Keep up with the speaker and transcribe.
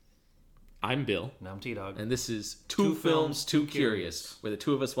I'm Bill. And I'm T-Dog. And this is Two Films, Too Curious, where the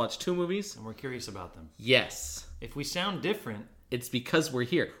two of us watch two movies. And we're curious about them. Yes. If we sound different... It's because we're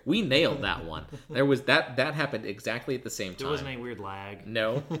here. We nailed that one. There was that happened exactly at the same time. There wasn't any weird lag.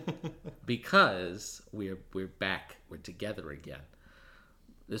 No. Because we're back. We're together again.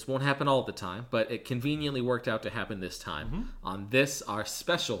 This won't happen all the time, but it conveniently worked out to happen this time on this, our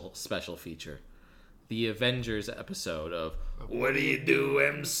special feature, the Avengers episode of What Do You Do,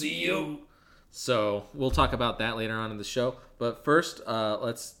 MCU? So we'll talk about that later on in the show. But first,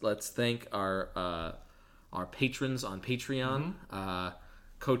 let's thank our patrons on Patreon,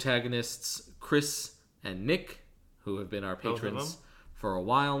 co-tagonists Chris and Nick, who have been our patrons for a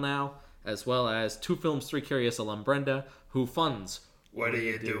while now, as well as Two Films, Three Curious alum Brenda, who funds What Do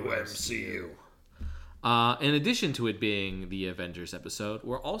You Do, MCU? In addition to it being the Avengers episode,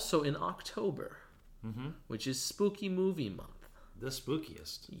 we're also in October, which is Spooky Movie Month. The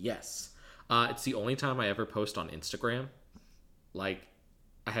spookiest. Yes. It's the only time I ever post on Instagram. Like,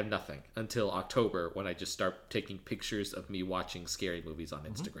 I have nothing until October when I just start taking pictures of me watching scary movies on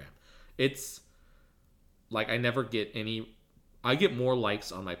Instagram. It's like I never get any... I get more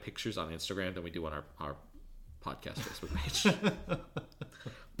likes on my pictures on Instagram than we do on our podcast Facebook page.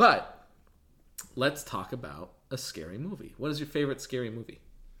 But let's talk about a scary movie. What is your favorite scary movie?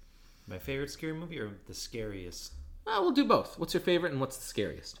 My favorite scary movie or the scariest? We'll do both. What's your favorite and what's the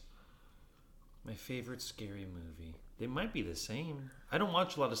scariest? My favorite scary movie. They might be the same. I don't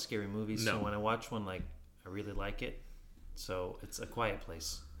watch a lot of scary movies, so when I watch one, like, I really like it. So it's A Quiet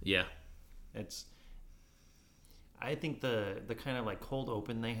Place. Yeah. I think the kind of like cold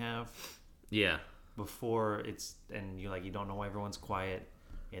open they have. Yeah. Before it's, and you don't know why everyone's quiet,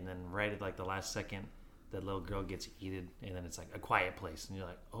 and then right at like the last second, the little girl gets eaten, and then it's like A Quiet Place, and you're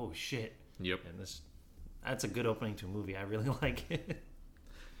like, oh shit. Yep. And that's a good opening to a movie. I really like it.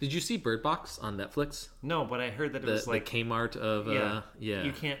 Did you see Bird Box on Netflix? No, but I heard that it was like the Kmart of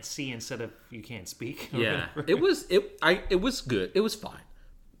you can't see instead of you can't speak. Yeah, it was good. It was fine.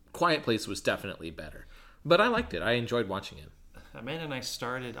 Quiet Place was definitely better, but I liked it. I enjoyed watching it. Amanda and I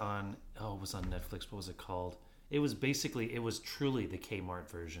started on it was on Netflix. What was it called? It was truly the Kmart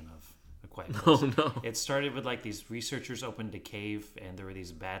version of A Quiet Place. Oh no! It started with like these researchers opened a cave and there were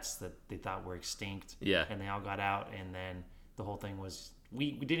these bats that they thought were extinct. Yeah, and they all got out, and then the whole thing was.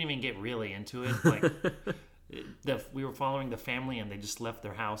 We didn't even get really into it. Like, we were following the family, and they just left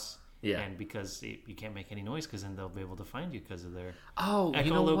their house. Yeah. And because you can't make any noise, because then they'll be able to find you because of their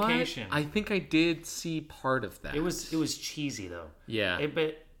echolocation. I think I did see part of that. It was cheesy though. Yeah.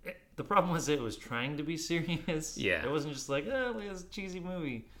 But the problem was it was trying to be serious. Yeah. It wasn't just like look at this cheesy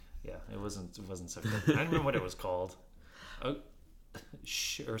movie. Yeah. It wasn't so good. I don't remember what it was called.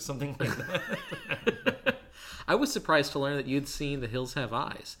 Or something like that. I was surprised to learn that you'd seen The Hills Have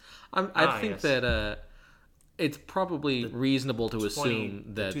Eyes. I think that it's probably reasonable to assume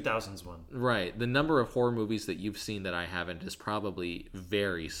that... The 2000s one. Right. The number of horror movies that you've seen that I haven't is probably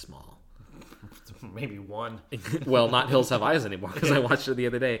very small. Maybe one. Well, not Hills Have Eyes anymore, because I watched it the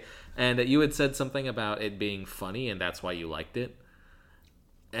other day. And you had said something about it being funny, and that's why you liked it.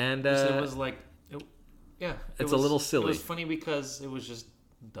 And it was like... It's a little silly. It was funny because it was just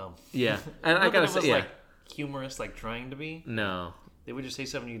dumb. Yeah. And I gotta say, like humorous, like trying to be. No. They would just say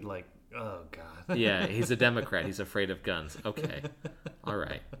something you'd like, oh god. Yeah, he's a Democrat. He's afraid of guns. Okay. All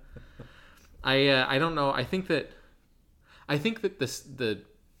right. I don't know. I think that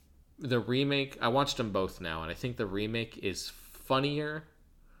the remake, I watched them both now, and I think the remake is funnier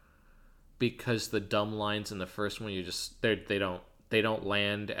because the dumb lines in the first one they don't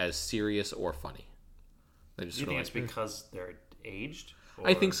land as serious or funny. Do you think it's because they're aged? Or,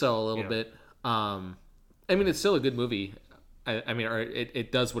 I think so, a little bit. I mean, it's still a good movie.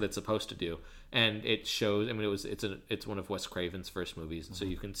 It does what it's supposed to do, and it shows. I mean, it's one of Wes Craven's first movies, and so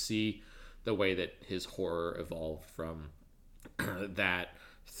you can see the way that his horror evolved from that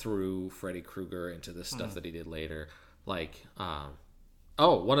through Freddy Krueger into the stuff that he did later. Like,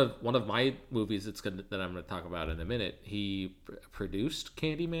 one of my movies that I'm going to talk about in a minute. He produced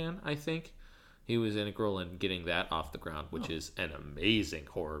Candyman, I think. He was integral in getting that off the ground, which is an amazing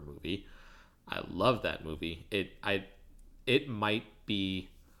horror movie. I love that movie. It might be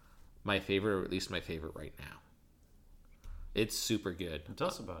my favorite, or at least my favorite right now. It's super good. Tell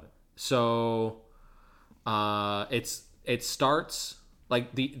us about it. So, it starts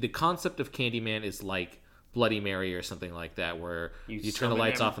like the concept of Candyman is like Bloody Mary or something like that, where you turn the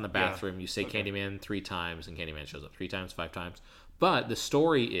lights off in the bathroom, you say Candyman 3 times, and Candyman shows up 3 times, 5 times. But the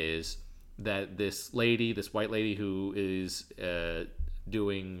story is that this white lady who is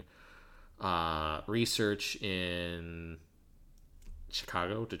doing research in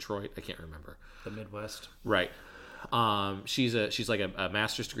Chicago, Detroit, I can't remember. The Midwest. Right. She's like a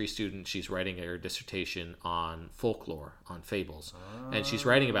master's degree student. She's writing her dissertation on folklore, on fables, and she's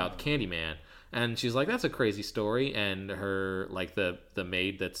writing about Candyman. And she's like, that's a crazy story. And her, like, the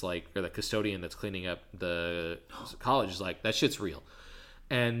maid that's like, or the custodian that's cleaning up the college is like, that shit's real.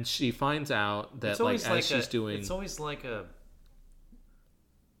 And she finds out that, like, as she's doing, it's always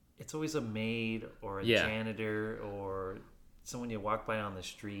a maid or a janitor or someone you walk by on the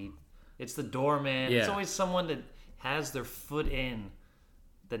street. It's the doorman. It's always someone that has their foot in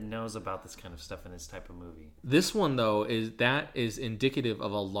that knows about this kind of stuff in this type of movie. This one, though, is indicative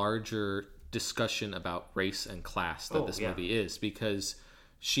of a larger discussion about race and class that this movie is, because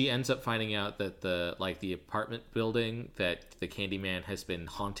she ends up finding out that the apartment building that the Candyman has been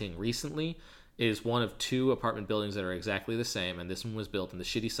haunting recently is one of two apartment buildings that are exactly the same, and this one was built in the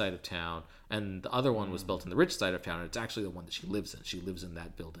shitty side of town, and the other one was built in the rich side of town, and it's actually the one that she lives in. She lives in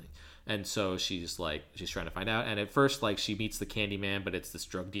that building. And so she's trying to find out, and at first, like, she meets the Candyman, but it's this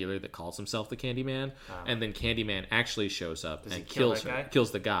drug dealer that calls himself the Candyman, and then Candyman actually shows up and kills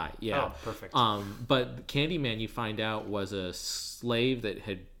the guy. Yeah. Oh, perfect. But Candyman, you find out, was a slave that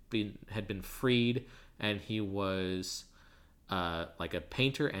had been freed, and he was like a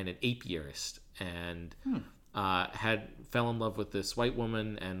painter and an apiarist, and fell in love with this white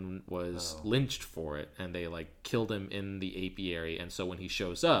woman and was lynched for it, and they like killed him in the apiary. And so when he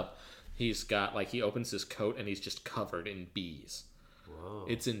shows up, he's got like, he opens his coat and he's just covered in bees. Whoa.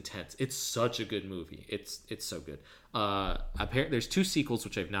 It's intense. It's such a good movie. It's so good. Apparently there's 2 sequels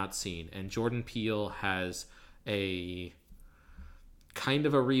which I've not seen, and Jordan Peele has a kind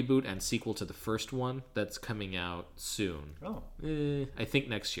of a reboot and sequel to the first one that's coming out soon. I think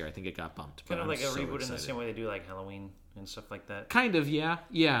next year. I think it got bumped. Kind of like a reboot in the same way they do like Halloween and stuff like that. Kind of, yeah.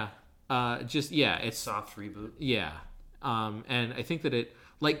 It's soft reboot. Yeah. And I think that it,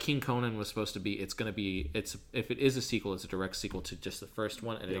 like King Conan was supposed to be, if it is a sequel, it's a direct sequel to just the first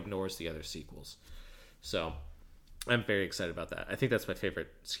one, and it ignores the other sequels. So I'm very excited about that. I think that's my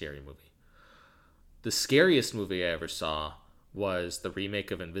favorite scary movie. The scariest movie I ever saw was the remake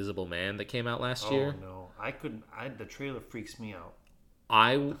of Invisible Man that came out last year. Oh no, the trailer freaks me out.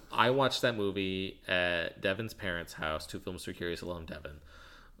 I watched that movie at Devin's parents' house. 2 Films for Curious Alone, Devin.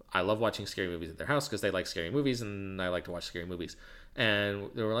 I love watching scary movies at their house because they like scary movies, and I like to watch scary movies. And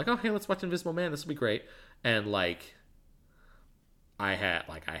they were like, "Oh, hey, let's watch Invisible Man. This will be great." And like, I had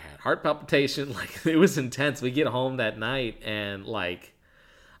heart palpitation. Like, it was intense. We get home that night, and like,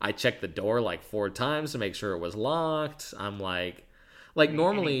 I checked the door like 4 times to make sure it was locked. I'm like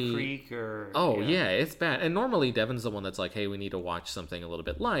normally, any creak or yeah, it's bad. And normally Devin's the one that's like, hey, we need to watch something a little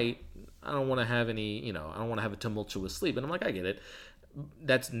bit light. I don't want to have I don't want to have a tumultuous sleep. And I'm like, I get it.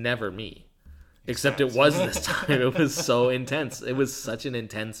 That's never me. Except it was this time. It was so intense. It was such an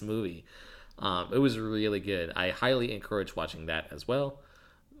intense movie. It was really good. I highly encourage watching that as well.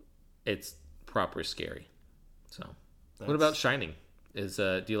 It's proper scary. So, what about Shining?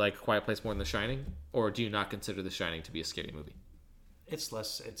 Do you like Quiet Place more than The Shining, or do you not consider The Shining to be a scary movie? It's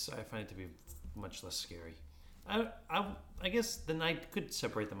less. I find it to be much less scary. I guess then I could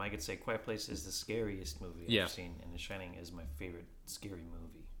separate them. I could say Quiet Place is the scariest movie I've seen, and The Shining is my favorite scary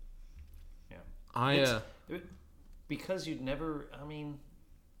movie. Yeah, because you'd never. I mean,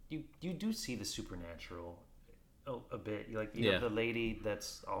 you do see the supernatural a bit. You have the lady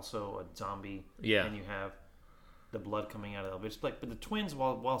that's also a zombie. Yeah, and you have the blood coming out of them. It's like, but the twins,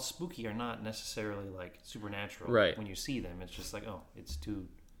 while spooky, are not necessarily like supernatural. Right. When you see them, it's just like, oh, it's too.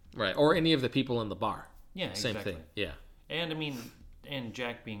 Right. Or any of the people in the bar. Yeah. Same exactly. thing. Yeah. And I mean, and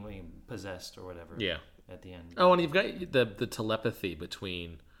Jack being possessed or whatever. Yeah. At the end. Oh, and you've got the telepathy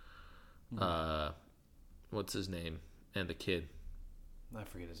between, what's his name, and the kid. I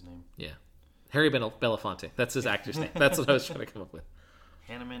forget his name. Yeah. Harry Belafonte. That's his actor's name. That's what I was trying to come up with.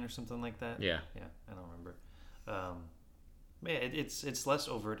 Hanneman or something like that. Yeah. Yeah. I don't remember. It's less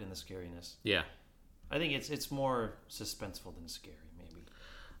overt in the scariness. Yeah, I think it's more suspenseful than scary. Maybe.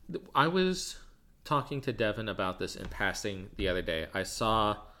 I was talking to Devin about this in passing the other day. I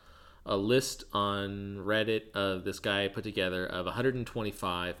saw a list on Reddit of this guy put together of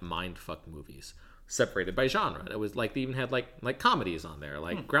 125 mindfuck movies separated by genre. It was like they even had like comedies on there,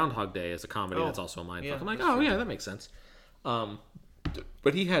 like Groundhog Day is a comedy that's also a mindfuck. Yeah, I'm like, oh yeah, that makes sense.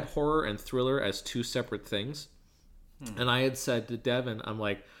 But he had horror and thriller as 2 separate things. And I had said to Devin, I'm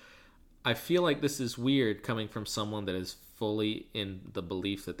like, I feel like this is weird coming from someone that is fully in the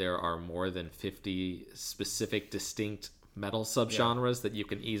belief that there are more than 50 specific, distinct metal subgenres that you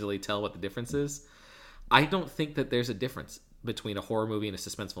can easily tell what the difference is. I don't think that there's a difference between a horror movie and a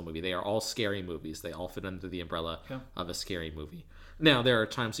suspenseful movie. They are all scary movies. They all fit under the umbrella of a scary movie. Now, there are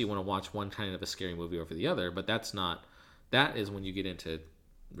times you want to watch one kind of a scary movie over the other, but that is when you get into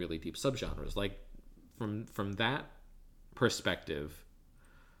really deep subgenres. Like, from that perspective,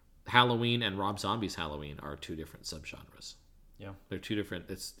 Halloween and Rob Zombie's Halloween are two different subgenres. Yeah. They're two different,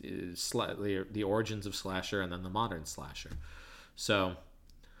 it's slightly the origins of slasher and then the modern slasher. So,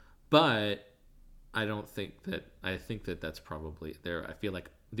 but I think that that's probably there. I feel like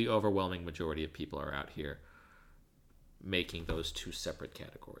the overwhelming majority of people are out here making those two separate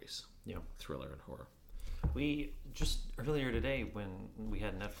categories. Yeah. Thriller and horror. We just earlier today when we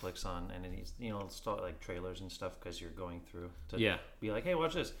had Netflix on, and it's like trailers and stuff because you're going through to be like, hey,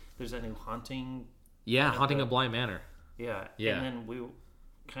 watch this. There's that new Haunting. Yeah, Haunting of Bly Manor. Yeah. And then we were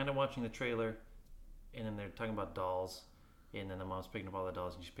kind of watching the trailer, and then they're talking about dolls. And then the mom's picking up all the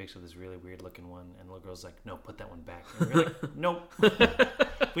dolls, and she picks up this really weird looking one, and the little girl's like, no, put that one back. And we're like, nope. We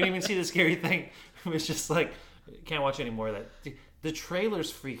didn't even see the scary thing. It was just like, can't watch any more of that. The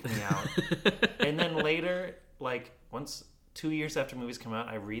trailers freak me out. And then later, like, 2 years after movies come out,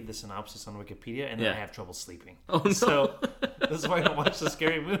 I read the synopsis on Wikipedia, and then I have trouble sleeping. Oh, no. So that's why I don't watch the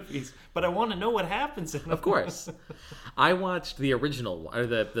scary movies. But I want to know what happens in them. Of course. I watched the original, or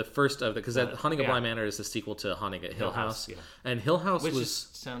the first of the, because Haunting of Bly Manor is the sequel to Haunting at Hill House. Yeah. And Hill House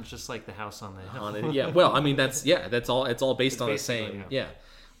sounds just like the house on the hill. Yeah, well, I mean, it's all based on the same. Yeah.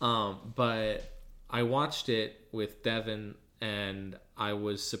 But I watched it with Devin, and I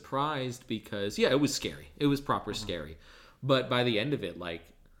was surprised because, it was scary. It was proper scary. But by the end of it, like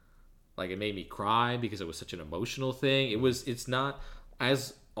it made me cry because it was such an emotional thing. It's not,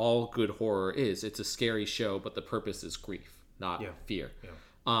 as all good horror is, it's a scary show, but the purpose is grief, not fear.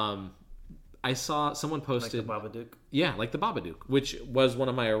 Yeah. I saw someone posted like the Babadook. Yeah, like the Babadook, which was one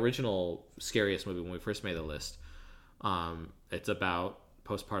of my original scariest movies when we first made the list. It's about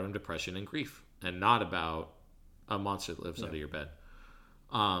postpartum depression and grief, and not about a monster that lives under your bed.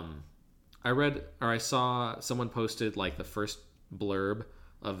 I saw someone posted like the first blurb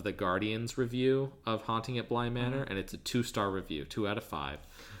of the Guardian's review of Haunting at Bly Manor, and it's a 2-star review, 2 out of 5.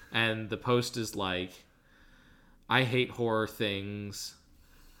 And the post is like, I hate horror things.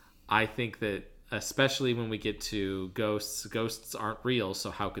 I think that especially when we get to ghosts aren't real, so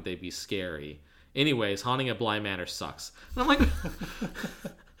how could they be scary? Anyways, Haunting at Bly Manor sucks. And I'm like,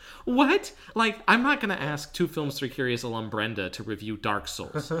 what? Like, I'm not going to ask Two Films, Three Curious alum Brenda to review Dark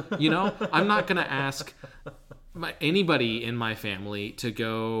Souls. I'm not going to ask anybody in my family to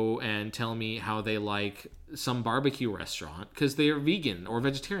go and tell me how they like some barbecue restaurant because they are vegan or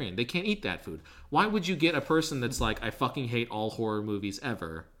vegetarian. They can't eat that food. Why would you get a person that's like, I fucking hate all horror movies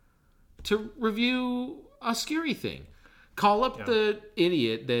ever, to review a scary thing? Call up the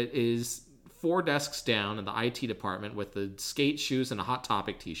idiot that is 4 desks down in the IT department with the skate shoes and a Hot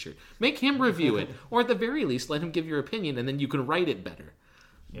Topic t-shirt. Make him review it, or at the very least, let him give your opinion, and then you can write it better.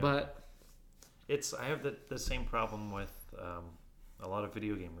 Yeah. But I have the same problem with a lot of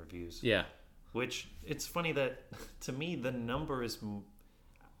video game reviews. Yeah. Which, it's funny that, to me, the number is... To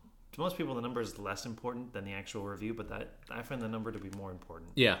most people, the number is less important than the actual review, but I find the number to be more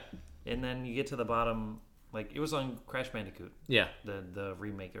important. Yeah. And then you get to the bottom... Like, it was on Crash Bandicoot. Yeah. The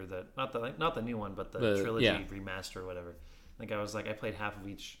remake, or not the new one, but the trilogy remaster or whatever. The guy was like, I played half of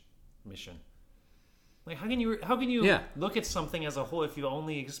each mission. Like, how can you look at something as a whole if you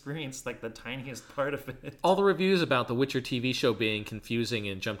only experienced like the tiniest part of it? All the reviews about the Witcher TV show being confusing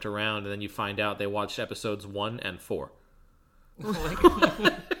and jumped around, and then you find out they watched episodes 1 and 4.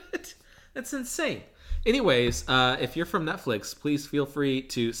 That's insane. Anyways, if you're from Netflix, please feel free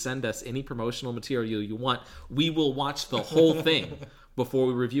to send us any promotional material you want. We will watch the whole thing before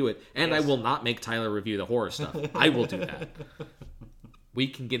we review it. And yes. I will not make Tyler review the horror stuff. I will do that. We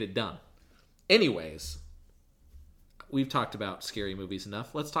can get it done. Anyways, we've talked about scary movies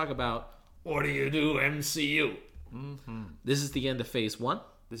enough. Let's talk about what do you do, MCU? Mm-hmm. This is the end of Phase 1.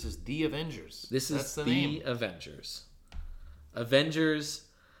 This is The Avengers. That's the name. Avengers. Avengers...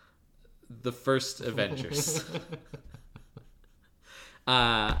 The first Avengers.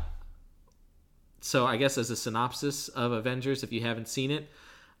 So I guess as a synopsis of Avengers, if you haven't seen it,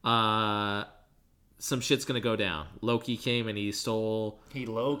 some shit's gonna go down. Loki came and he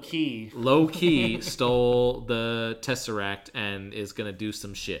low-key stole the Tesseract and is gonna do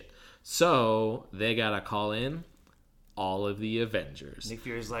some shit. So they gotta call in all of the Avengers. Nick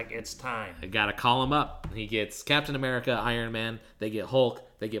Fury's like, it's time. I gotta call him up. He gets Captain America, Iron Man, they get Hulk,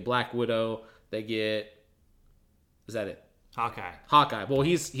 they get Black Widow, they get... Is that it? Hawkeye. Well,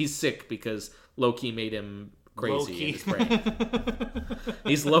 he's sick because Loki made him crazy in his brain.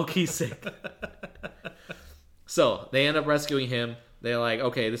 He's low-key sick. So, they end up rescuing him. They're like,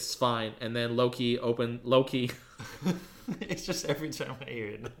 okay, this is fine. And then Loki It's just every time I hear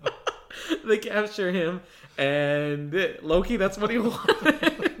it. They capture him, and Loki, that's what he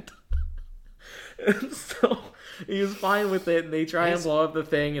wanted. And so he was fine with it, and they try and blow up the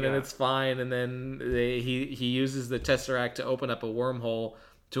thing, and then it's fine, and then he uses the Tesseract to open up a wormhole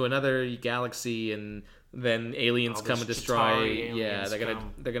to another galaxy, and then aliens come and destroy. Yeah,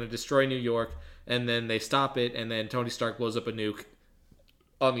 they're gonna destroy New York, and then they stop it, and then Tony Stark blows up a nuke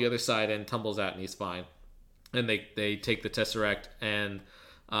on the other side and tumbles out, and he's fine. And they take the Tesseract, and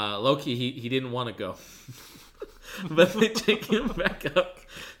Loki, he didn't want to go. But they take him back up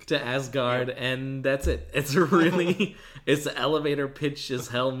to Asgard, and that's it. It's it's an elevator pitch as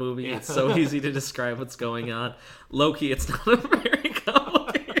hell movie. It's so easy to describe what's going on. Loki, it's not a very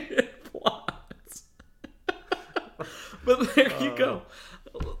complicated plot. But there you go.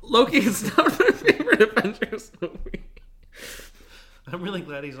 Loki is not my favorite Avengers movie. I'm really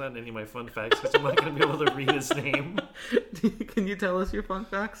glad he's not in any of my fun facts, because I'm not going to be able to read his name. Can you tell us your fun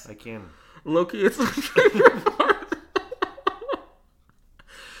facts? I can. Loki, it's my favorite part.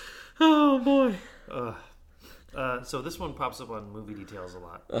 Oh, boy. So this one pops up on movie details a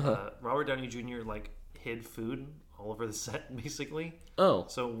lot. Robert Downey Jr. hid food all over the set, basically. Oh.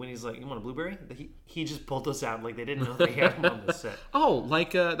 So when he's like, you want a blueberry? He just pulled those out. They didn't know they had them on the set. Oh,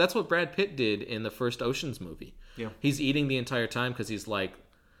 that's what Brad Pitt did in the first Ocean's movie. Yeah. He's eating the entire time because he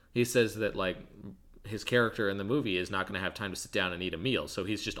says that his character in the movie is not going to have time to sit down and eat a meal. So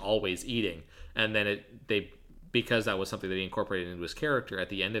he's just always eating. And then because that was something that he incorporated into his character, at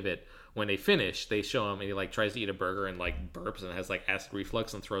the end of it, when they finish, they show him and he tries to eat a burger and burps and has acid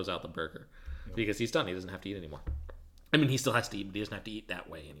reflux and throws out the burger because he's done. He doesn't have to eat anymore. I mean, he still has to eat, but he doesn't have to eat that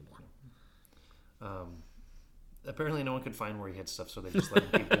way anymore. Apparently, no one could find where he hid stuff, so they just let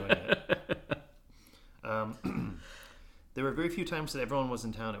him keep doing it. There were very few times that everyone was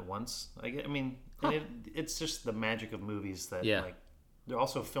in town at once. It's just the magic of movies that they're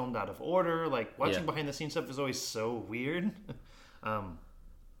also filmed out of order. Watching behind the scenes stuff is always so weird. One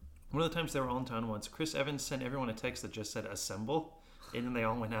of the times they were all in town once, Chris Evans sent everyone a text that just said "assemble," and then they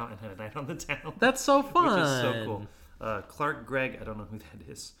all went out and had a night on the town. That's so fun. Which is so cool. Clark Gregg, I don't know who that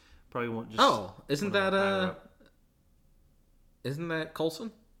is. Probably won't just. Oh, isn't that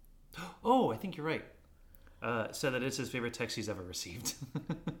Coulson? Oh, I think you're right. Said that it's his favorite text he's ever received.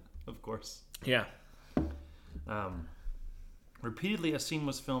 Of course. Yeah. Repeatedly, a scene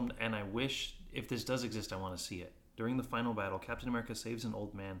was filmed, and I wish, if this does exist, I want to see it. During the final battle, Captain America saves an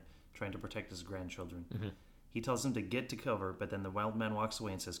old man trying to protect his grandchildren. Mm-hmm. He tells him to get to cover, but then the wild man walks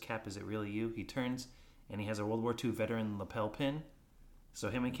away and says, "Cap, is it really you?" He turns, and he has a World War II veteran lapel pin. So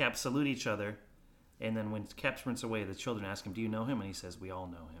him and Cap salute each other, and then when Cap sprints away, the children ask him, "Do you know him?" And he says, "We all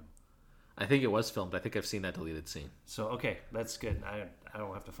know him." I think it was filmed. I think I've seen that deleted scene. So, okay, that's good. I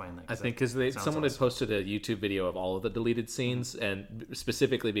don't have to find that. I think because someone had posted a YouTube video of all of the deleted scenes, and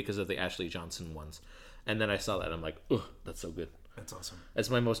specifically because of the Ashley Johnson ones. And then I saw that, and I'm like, ugh, that's so good. That's awesome. That's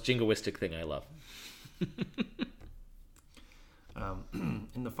my most jingoistic thing I love.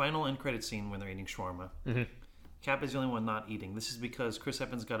 In the final end credit scene when they're eating shawarma, Cap is the only one not eating. This is because Chris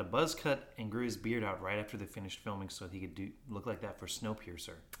Evans got a buzz cut and grew his beard out right after they finished filming so he could look like that for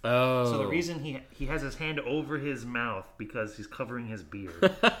Snowpiercer. Oh. So the reason he has his hand over his mouth because he's covering his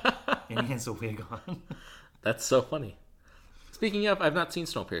beard. And he has a wig on. That's so funny. Speaking of, I've not seen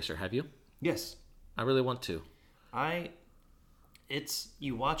Snowpiercer. Have you? Yes. I really want to.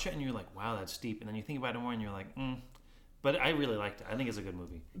 You watch it and you're like, wow, that's deep. And then you think about it more and you're like, But I really liked it. I think it's a good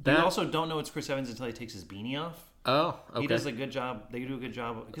movie. You also don't know it's Chris Evans until he takes his beanie off. Oh, okay. He does a good job. They do a good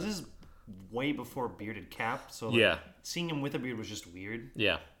job. Because this is way before bearded Cap. So seeing him with a beard was just weird.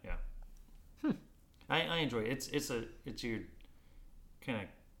 Yeah. Yeah. I enjoy it. It's your kind of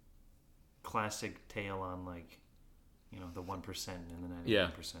classic tale on the 1% and the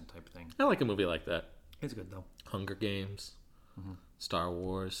 99% type thing. I like a movie like that. It's good though. Hunger Games, Star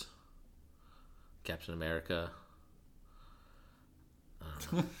Wars, Captain America.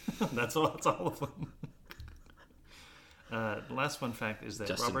 That's all of them. The last fun fact is that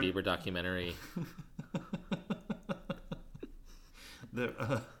Justin Bieber documentary.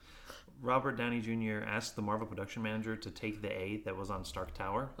 Robert Downey Jr. asked the Marvel production manager to take the A that was on Stark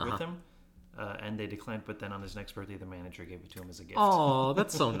Tower with him. And they declined, but then on his next birthday, the manager gave it to him as a gift. Oh,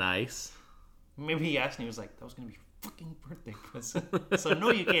 that's so nice. Maybe he asked and he was like, that was going to be your fucking birthday present. So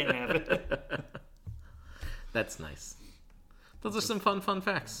no, you can't have it. That's nice. Those are some fun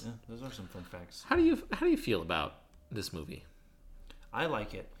facts. Yeah, those are some fun facts. How do you feel about this movie? I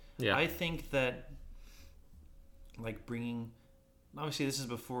like it. Yeah. I think that bringing... Obviously, this is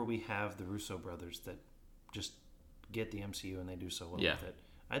before we have the Russo brothers that just get the MCU and they do so well with it.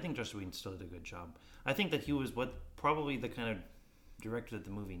 I think Joss Whedon still did a good job. I think that he was probably the kind of director that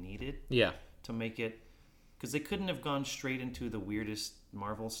the movie needed. Yeah. To make it, because they couldn't have gone straight into the weirdest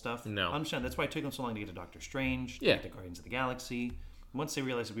Marvel stuff. No. I understand. That's why it took them so long to get to Doctor Strange, to Yeah. get to Guardians of the Galaxy. Once they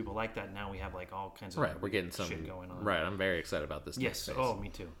realized that people like that, now we have like all kinds of We're getting some shit going on. Right, I'm very excited about this. Yes. Next phase. Oh, me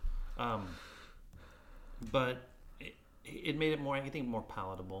too. But it made it more, I think, more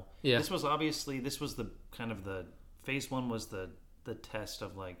palatable. Yeah. This was the kind of the phase one was the test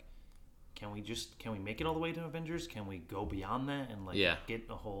of like, can we make it all the way to Avengers? Can we go beyond that and like get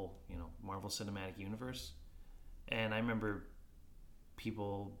a whole Marvel Cinematic Universe? And I remember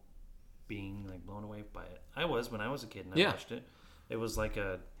people being like blown away by it. I was when I was a kid and I watched it. It was like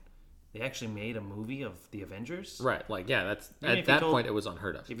they actually made a movie of the Avengers. Right, like that's at that point it was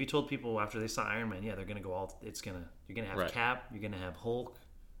unheard of. If you told people after they saw Iron Man, they're gonna go all. You're gonna have Cap, you're gonna have Hulk.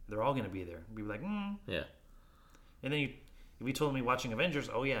 They're all gonna be there. We'd be like, yeah. And then if you told me watching Avengers,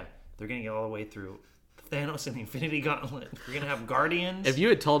 oh yeah, they're gonna get all the way through Thanos and the Infinity Gauntlet. We're gonna have Guardians. If you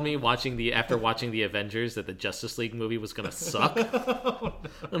had told me after watching the Avengers that the Justice League movie was gonna suck,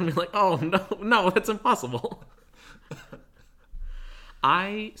 I'd be like, oh no, that's impossible.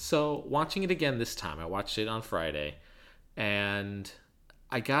 Watching it again this time, I watched it on Friday, and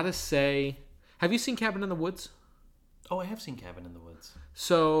I gotta say, have you seen Cabin in the Woods? Oh, I have seen Cabin in the Woods.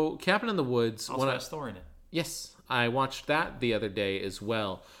 So Cabin in the Woods also has Thor in it. Yes, I watched that the other day as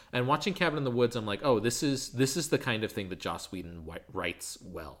well. And watching Cabin in the Woods, I'm like, oh, this is the kind of thing that Joss Whedon writes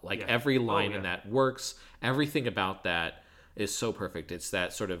well. Like every line in that works. Everything about that is so perfect. It's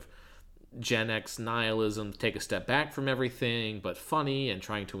that sort of Gen X nihilism, take a step back from everything, but funny and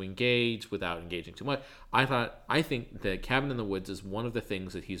trying to engage without engaging too much. I think that Cabin in the Woods is one of the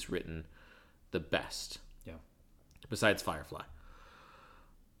things that he's written the best. Yeah. Besides Firefly.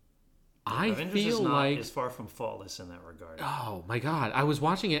 Avengers is not as far from faultless in that regard. Oh my god, I was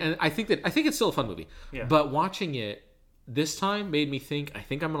watching it and I think it's still a fun movie. Yeah. But watching it this time made me think I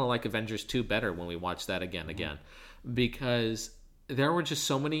think I'm going to like Avengers 2 better when we watch that again because there were just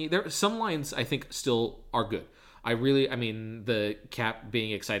some lines I think still are good. The Cap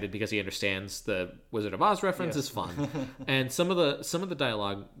being excited because he understands the Wizard of Oz reference is fun. And some of the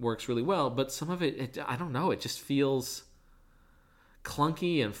dialogue works really well, but some of it I don't know, it just feels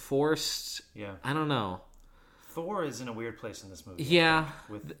clunky and forced. Yeah. I don't know. Thor is in a weird place in this movie. Yeah.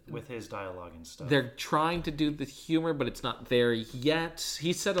 With his dialogue and stuff. They're trying to do the humor, but it's not there yet.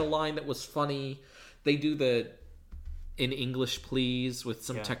 He said a line that was funny. They do the in English please with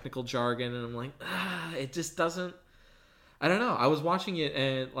some technical jargon, and I'm like, it just doesn't. I don't know. I was watching it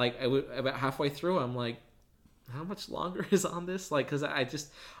and like about halfway through, I'm like, how much longer is on this? Like, because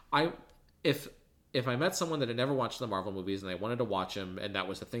if I met someone that had never watched the Marvel movies and they wanted to watch them, and that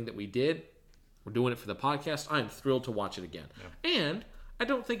was the thing that we did, we're doing it for the podcast, I'm thrilled to watch it again. Yeah. And I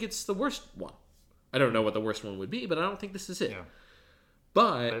don't think it's the worst one. I don't know what the worst one would be, but I don't think this is it. Yeah.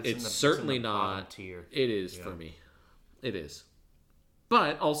 But it's certainly not. Tier. It is for me. It is.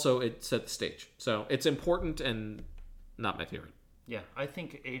 But also it set the stage. So it's important and not my favorite. Yeah, I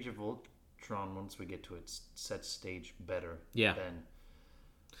think Age of Ultron, once we get to it, sets stage better than...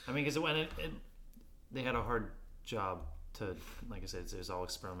 I mean, because when they had a hard job to, like I said, it's all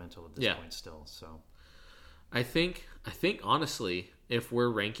experimental at this point still. So, I think honestly, if we're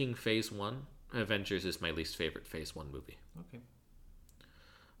ranking Phase 1, Avengers is my least favorite Phase 1 movie. Okay.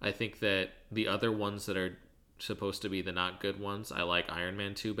 I think that the other ones that are supposed to be the not good ones, I like Iron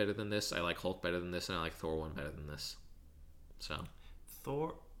Man 2 better than this, I like Hulk better than this, and I like Thor 1 better than this. So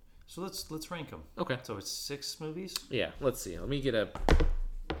Thor. So let's rank them. Okay. So it's 6 movies. Yeah. Let's see. Let me get a.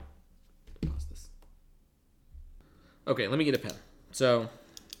 Pause this. Okay. Let me get a pen. So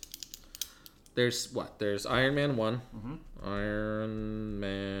there's what? There's Iron Man 1. Mm-hmm. Iron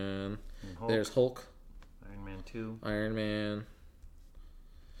Man. Hulk. There's Hulk. Iron Man 2. Iron Man.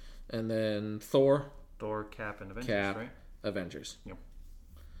 And then Thor. Thor, Cap, and Avengers, right? Avengers. Yep.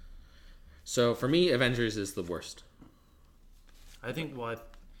 So for me, Avengers is the worst. I think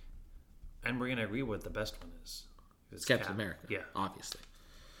and we're gonna agree what the best one is. It's Captain America. Yeah, obviously.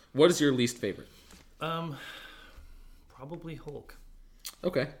 What is your least favorite? Probably Hulk.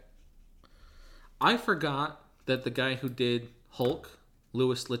 Okay. I forgot that the guy who did Hulk,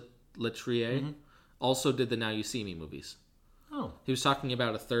 Louis Leterrier, also did the Now You See Me movies. Oh. He was talking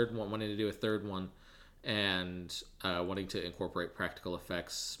about a third one, wanting to do a third one, and wanting to incorporate practical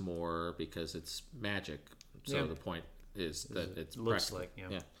effects more because it's magic. So the point is that it looks practical.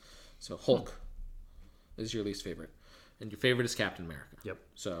 like, yeah. So Hulk is your least favorite, and your favorite is Captain America. Yep.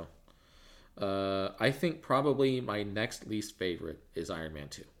 So I think probably my next least favorite is Iron Man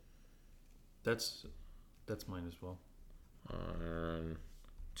 2. That's mine as well.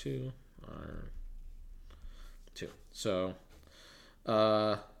 2, Iron 2. So,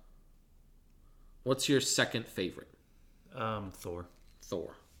 what's your second favorite? Thor.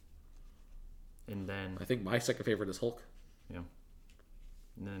 Thor. And then I think my second favorite is Hulk. Yeah.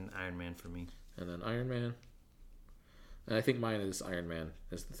 And then Iron Man for me. And then Iron Man. And I think mine is Iron Man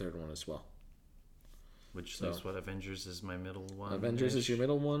as the third one as well. Which is what Avengers is my middle one. Avengers is your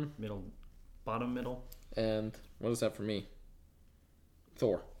middle one. Bottom middle. And what is that for me?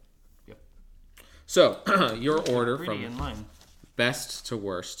 Thor. Yep. So, your order Pretty from in line. best to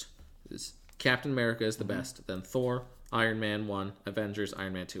worst is Captain America is the best, then Thor, Iron Man 1, Avengers,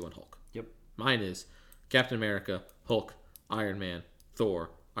 Iron Man 2, and Hulk. Yep. Mine is Captain America, Hulk, Iron Man,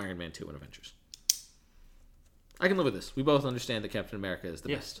 Thor, Iron Man 2, and Avengers. I can live with this. We both understand that Captain America is the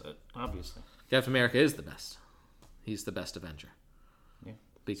best. Yes, obviously. Captain America is the best. He's the best Avenger. Yeah.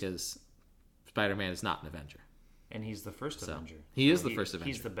 Because Spider-Man is not an Avenger. And he's the first Avenger. He is the first Avenger.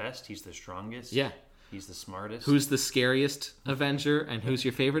 He's the best. He's the strongest. Yeah. He's the smartest. Who's the scariest Avenger and who's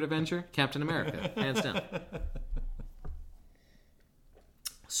your favorite Avenger? Captain America, hands down.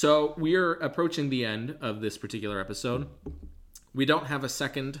 So we're approaching the end of this particular episode. We don't have a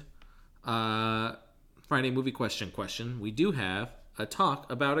second Friday movie question. We do have a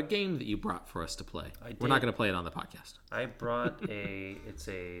talk about a game that you brought for us to play. We're not going to play it on the podcast. I brought it's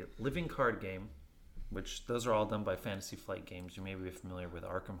a living card game, which those are all done by Fantasy Flight Games. You may be familiar with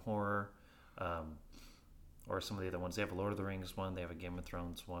Arkham Horror, or some of the other ones. They have a Lord of the Rings one. They have a Game of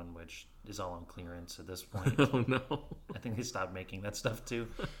Thrones one, which is all on clearance at this point. Oh, no. I think they stopped making that stuff, too.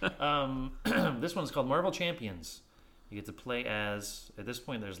 This one's called Marvel Champions. You get to play as, at this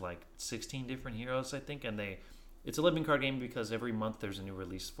point, there's like 16 different heroes, I think, and it's a living card game because every month there's a new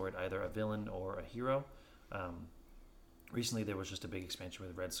release for it, either a villain or a hero. Recently, there was just a big expansion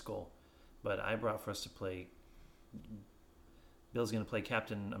with Red Skull. But I brought for us to play, Bill's going to play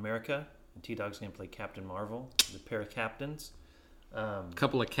Captain America, and T-Dog's going to play Captain Marvel, the pair of captains. A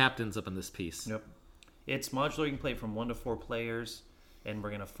couple of captains up in this piece. Yep. It's modular. You can play from 1 to 4 players, and we're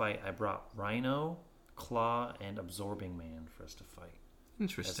going to fight. I brought Rhino, Claw, and Absorbing Man for us to fight.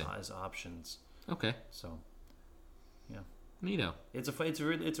 Interesting. As options. Okay. So, yeah. Neato. It's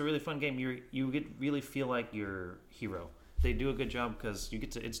a really fun game. You really feel like your hero. They do a good job because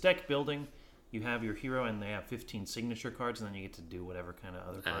it's deck building. You have your hero, and they have 15 signature cards, and then you get to do whatever kind of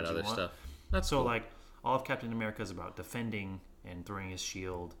other cards you want. Stuff. That's so cool. Like all of Captain America is about defending and throwing his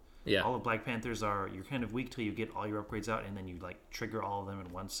shield. Yeah. All of Black Panthers you're kind of weak till you get all your upgrades out, and then you like trigger all of them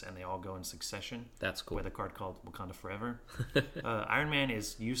at once, and they all go in succession. That's cool. With a card called Wakanda Forever. Iron Man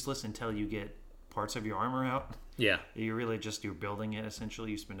is useless until you get parts of your armor out. Yeah. You're really you're building it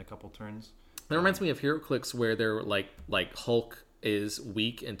essentially. You spend a couple turns. That reminds me of HeroClix where they're like Hulk is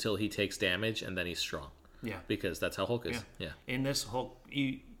weak until he takes damage and then he's strong. Yeah. Because that's how Hulk is. Yeah. In this Hulk,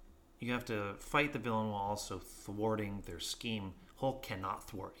 you have to fight the villain while also thwarting their scheme. Hulk cannot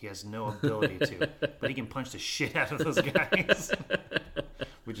thwart. He has no ability to, but he can punch the shit out of those guys,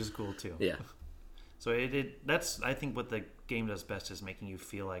 which is cool too. Yeah. So that's I think what the game does best is making you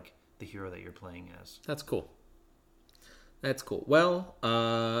feel like the hero that you're playing as. That's cool. That's cool. Well,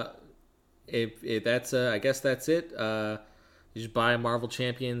 if that's I guess that's it. You just buy Marvel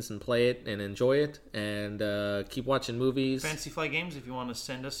Champions and play it and enjoy it, and keep watching movies. Fantasy Flight Games, if you want to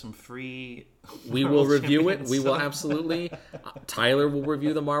send us some free... We will review it. We will absolutely. Tyler will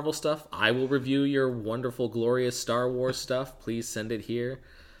review the Marvel stuff. I will review your wonderful, glorious Star Wars stuff. Please send it here.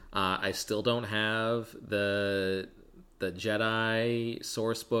 I still don't have the Jedi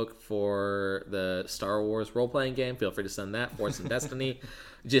source book for the Star Wars role-playing game. Feel free to send that. Force and Destiny.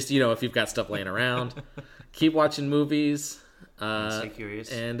 Just, if you've got stuff laying around. Keep watching movies. Stay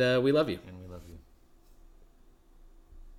curious. And we love you. And we love you.